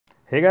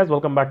Hey guys,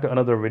 welcome back to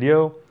another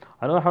video.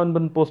 I know I haven't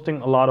been posting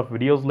a lot of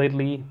videos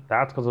lately.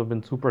 That's because I've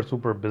been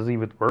super busy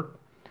with work.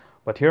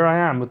 But here I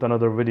am with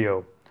another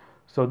video.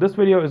 So this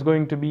video is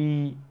going to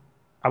be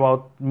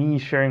about me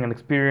sharing an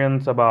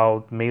experience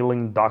about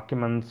mailing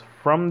documents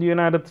from the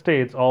United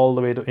States all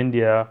the way to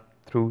India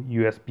through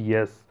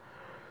USPS.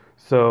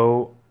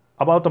 So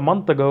about a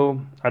month ago,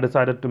 I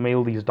decided to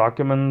mail these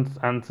documents,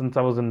 and since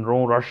I was in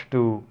no rush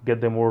to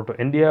get them over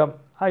to India,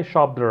 I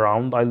shopped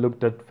around. I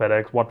looked at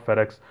FedEx, what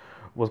FedEx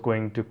was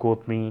going to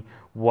quote me,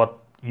 what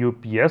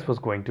UPS was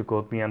going to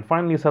quote me, and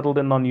finally settled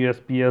in on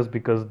USPS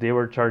because they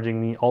were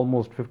charging me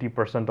almost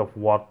 50% of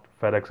what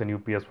FedEx and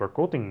UPS were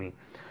quoting me.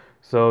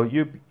 So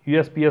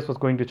USPS was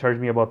going to charge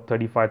me about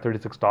 $35,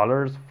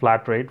 $36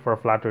 flat rate for a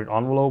flat rate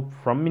envelope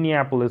from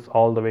Minneapolis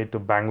all the way to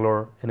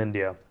Bangalore in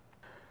India.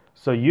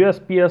 So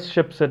USPS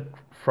ships it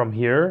from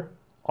here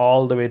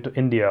all the way to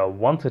India.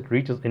 Once it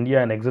reaches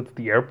India and exits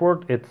the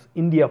airport, it's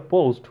India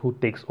Post who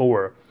takes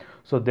over.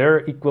 So they're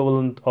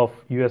equivalent of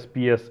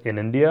USPS in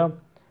India,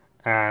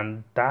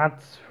 and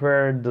that's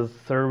where the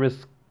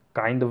service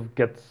kind of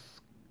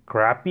gets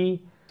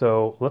crappy.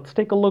 So let's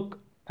take a look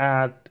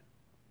at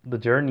the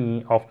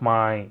journey of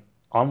my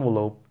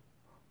envelope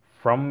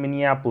from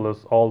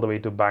Minneapolis all the way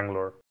to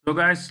Bangalore. So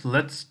guys,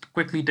 let's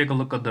quickly take a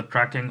look at the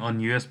tracking on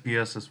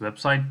USPS's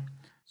website.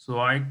 So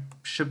I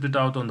shipped it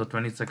out on the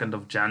 22nd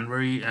of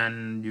January,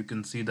 and you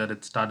can see that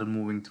it started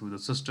moving through the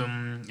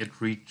system.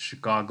 It reached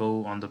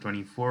Chicago on the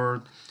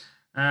 24th,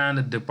 and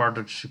it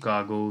departed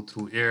Chicago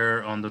through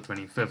air on the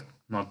 25th.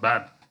 Not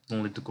bad,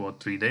 only took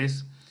about 3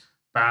 days.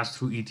 Passed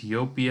through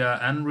Ethiopia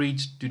and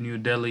reached to New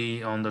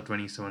Delhi on the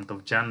 27th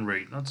of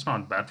January. That's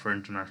not bad for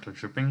international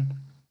shipping.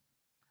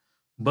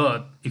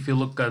 But if you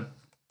look at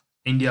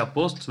India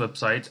Post's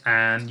website,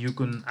 and you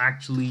can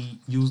actually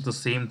use the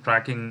same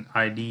tracking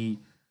ID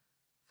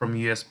from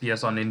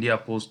USPS on India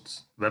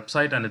Post's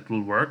website and it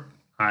will work.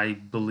 I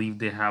believe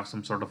they have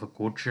some sort of a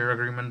code share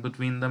agreement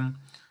between them.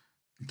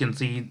 You can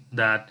see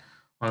that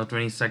on the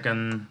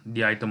 22nd,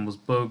 the item was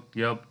booked,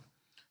 yep,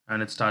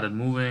 and it started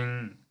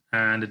moving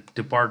and it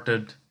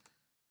departed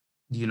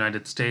the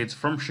United States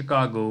from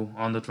Chicago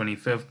on the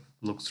 25th.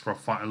 Looks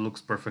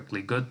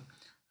perfectly good.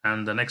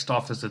 And the next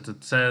office that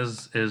it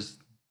says is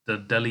the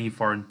Delhi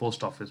Foreign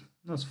Post Office.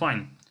 That's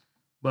fine.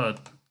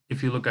 But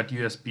if you look at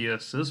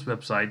USPS's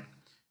website,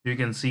 you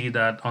can see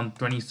that on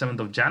 27th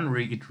of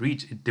January,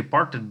 it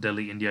departed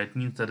Delhi, India. It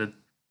means that it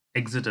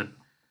exited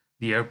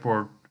the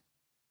airport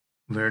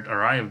where it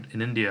arrived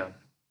in India.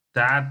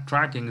 That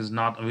tracking is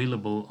not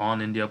available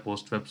on India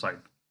Post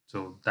website.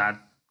 So that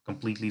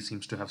completely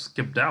seems to have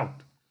skipped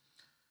out.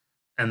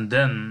 And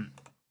then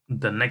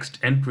the next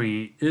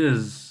entry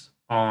is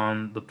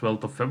on the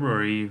 12th of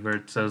February, where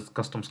it says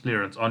customs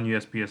clearance on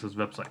USPS's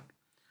website.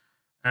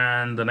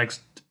 And the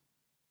next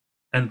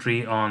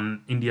entry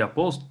on India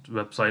Post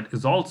website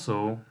is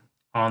also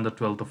on the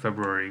 12th of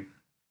February.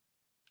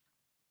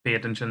 Pay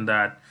attention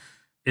that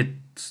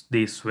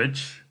they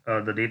switch.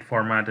 The date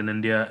format in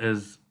India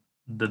is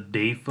the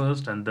day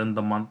first and then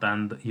the month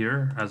and the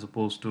year, as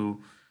opposed to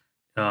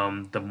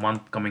the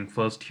month coming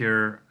first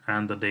here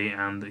and the day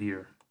and the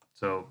year.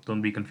 So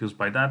don't be confused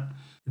by that.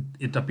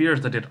 It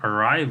appears that it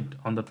arrived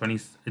on the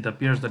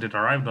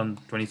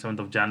 27th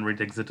of January.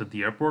 It exited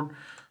the airport,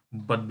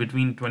 but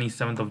between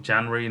 27th of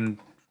January and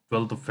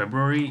 12th of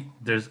February,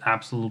 there's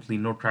absolutely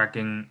no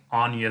tracking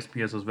on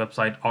USPS's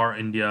website or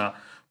India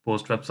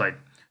Post website.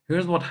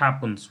 Here's what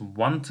happens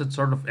once it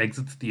sort of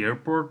exits the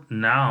airport.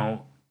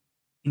 Now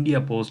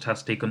India Post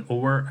has taken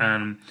over,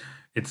 and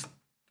it's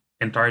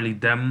entirely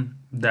them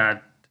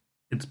that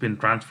it's been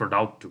transferred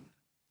out to.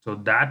 So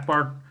that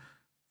part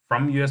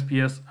from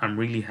USPS, I'm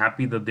really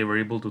happy that they were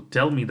able to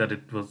tell me that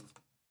it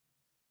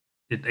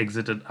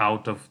exited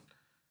out of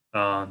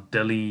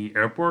Delhi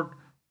airport,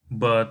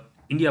 but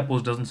India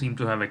Post doesn't seem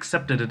to have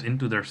accepted it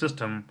into their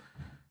system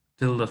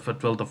till the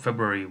 12th of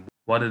February.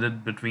 What it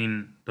did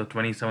between the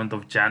 27th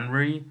of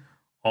January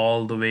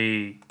all the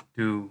way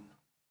to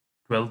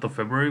 12th of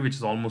February, which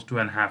is almost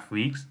 2.5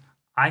 weeks,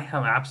 I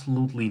have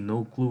absolutely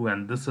no clue,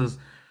 and this is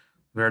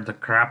where the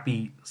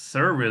crappy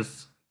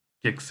service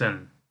kicks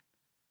in.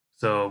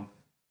 So,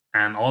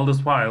 and all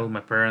this while,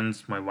 my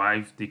parents, my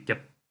wife, they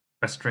kept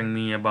pestering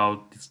me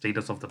about the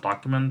status of the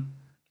document,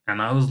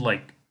 and I was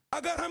like,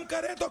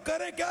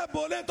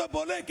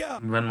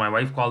 when my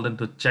wife called in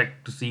to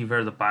check to see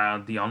where the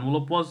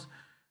envelope was,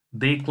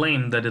 they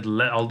claimed that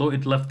although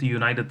it left the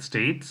United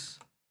States,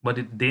 but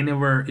it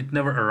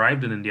never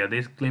arrived in India.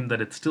 They claimed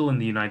that it's still in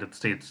the United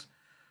States.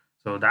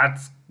 So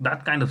that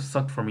kind of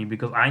sucked for me,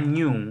 because I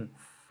knew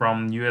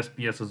from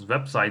USPS's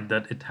website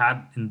that it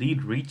had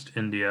indeed reached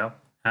India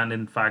and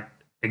in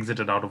fact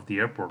exited out of the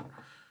airport.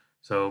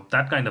 So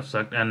that kind of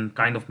sucked and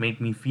kind of made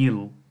me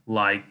feel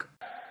like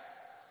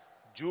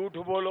झूठ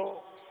बोलो,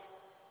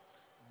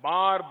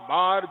 बार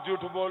बार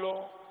झूठ बोलो,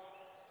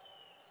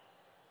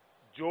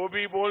 जो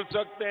भी बोल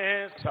सकते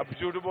हैं सब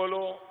झूठ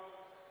बोलो,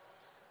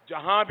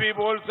 जहां भी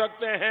बोल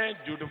सकते हैं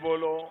झूठ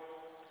बोलो.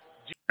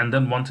 And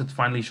then once it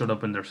finally showed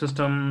up in their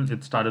system,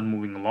 it started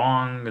moving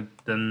along.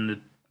 Then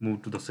it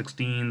moved to the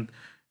 16th.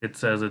 It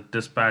says it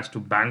dispatched to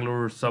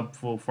Bangalore sub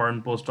for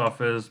foreign post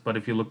office. But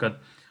if you look at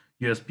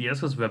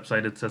USPS's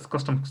website, it says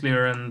customs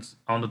clearance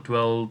on the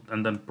 12th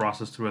and then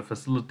processed through a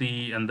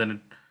facility. And then it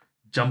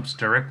jumps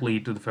directly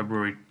to the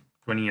February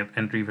 20th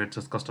entry where it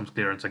says customs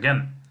clearance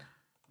again,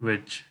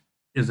 which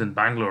is in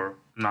Bangalore.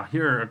 Now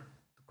here,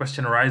 the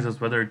question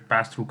arises whether it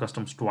passed through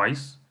customs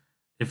twice.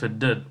 If it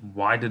did,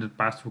 why did it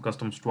pass through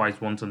customs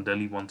twice, once in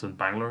Delhi, once in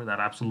Bangalore? That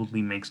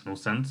absolutely makes no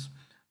sense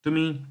to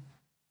me.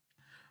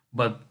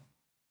 But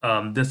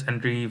this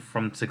entry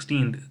from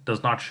 16th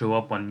does not show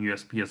up on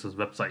USPS's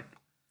website.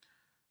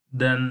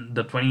 Then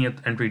the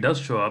 20th entry does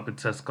show up. It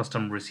says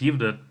custom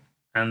received it.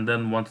 And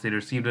then once they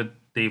received it,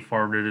 they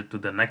forwarded it to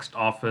the next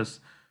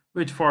office,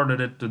 which forwarded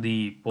it to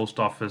the post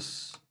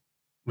office,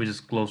 which is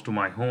close to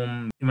my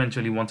home.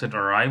 Eventually, once it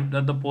arrived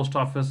at the post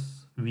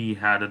office, we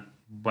had it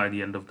by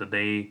the end of the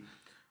day.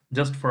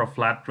 Just for a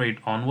flat rate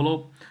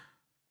envelope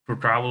to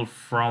travel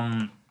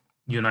from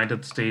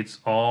United States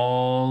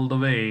all the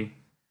way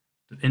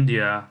to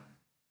India,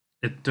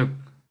 it took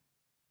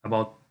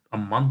about a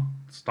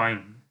month's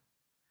time,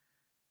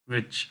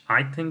 which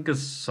I think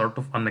is sort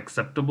of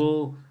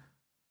unacceptable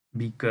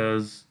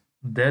because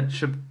they'd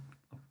shipped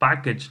a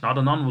package, not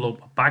an envelope,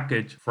 a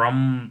package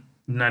from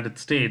United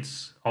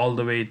States all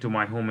the way to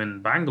my home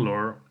in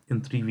Bangalore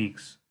in 3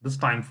 weeks. This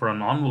time for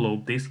an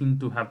envelope, they seem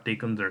to have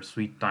taken their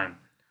sweet time.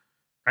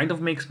 Kind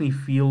of makes me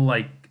feel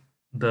like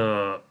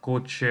the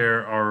code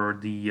share or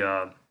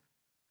the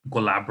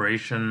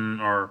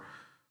collaboration or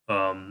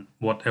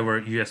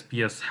whatever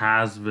USPS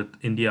has with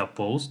India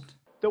Post.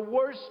 The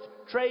worst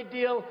trade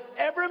deal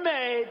ever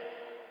made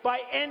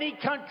by any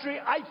country,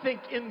 I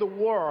think, in the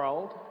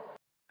world.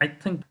 I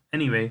think,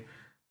 anyway,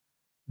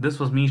 this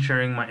was me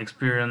sharing my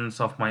experience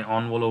of my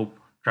envelope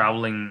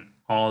traveling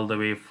all the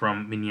way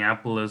from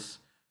Minneapolis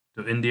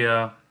to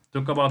India.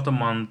 Took about a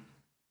month.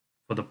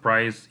 For the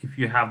price, if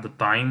you have the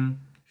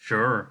time,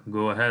 sure,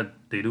 go ahead.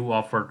 They do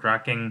offer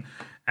tracking,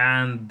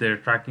 and their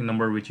tracking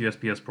number, which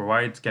USPS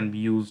provides, can be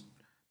used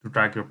to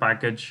track your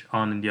package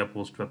on India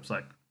Post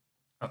website.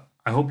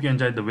 I hope you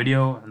enjoyed the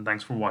video, and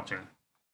thanks for watching.